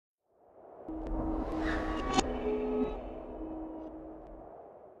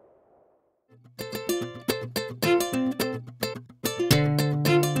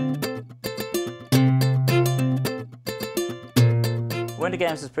Winter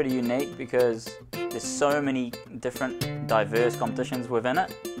Games is pretty unique because there's so many different diverse competitions within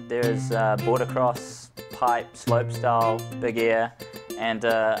it. There's border cross, pipe, slopestyle, big air, and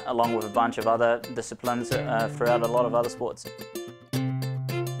along with a bunch of other disciplines throughout a lot of other sports.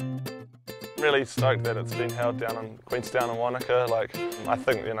 I'm really stoked that it's been held down in Queenstown and Wanaka. I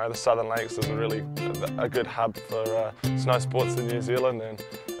think the Southern Lakes is a good hub for snow sports in New Zealand, and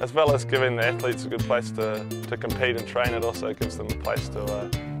as well as giving the athletes a good place to compete and train, it also gives them a place to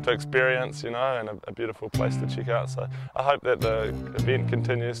experience, and a beautiful place to check out. So I hope that the event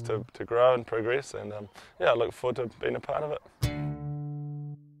continues to grow and progress, and yeah, I look forward to being a part of it.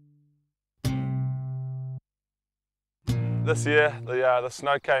 This year, the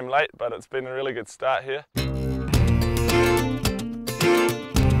snow came late, but it's been a really good start here.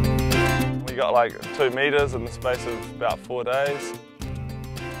 We got like 2 metres in the space of about 4 days,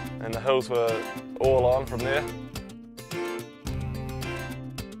 and the hills were all on from there.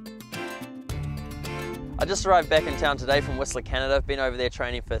 I just arrived back in town today from Whistler, Canada. I've been over there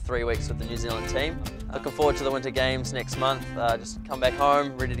training for 3 weeks with the New Zealand team. Looking forward to the Winter Games next month. Just come back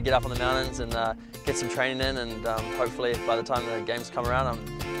home, ready to get up on the mountains and get some training in, and hopefully by the time the games come around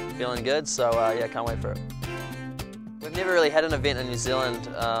I'm feeling good, so yeah, can't wait for it. We've never really had an event in New Zealand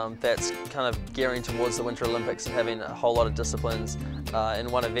that's kind of gearing towards the Winter Olympics and having a whole lot of disciplines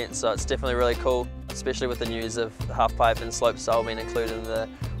in one event, so it's definitely really cool, especially with the news of the halfpipe and slopestyle being included in the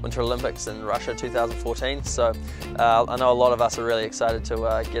Winter Olympics in Russia 2014. So I know a lot of us are really excited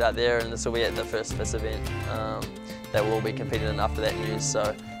to get out there, and this will be the first of this event that we'll be competing in after that news, so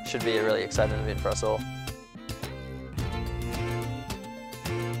it should be a really exciting event for us all.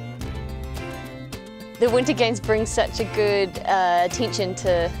 The Winter Games bring such a good attention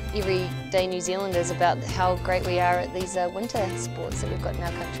to everyday New Zealanders about how great we are at these winter sports that we've got in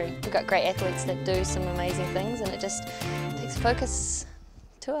our country. We've got great athletes that do some amazing things, and it just takes focus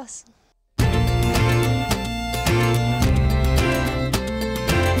to us.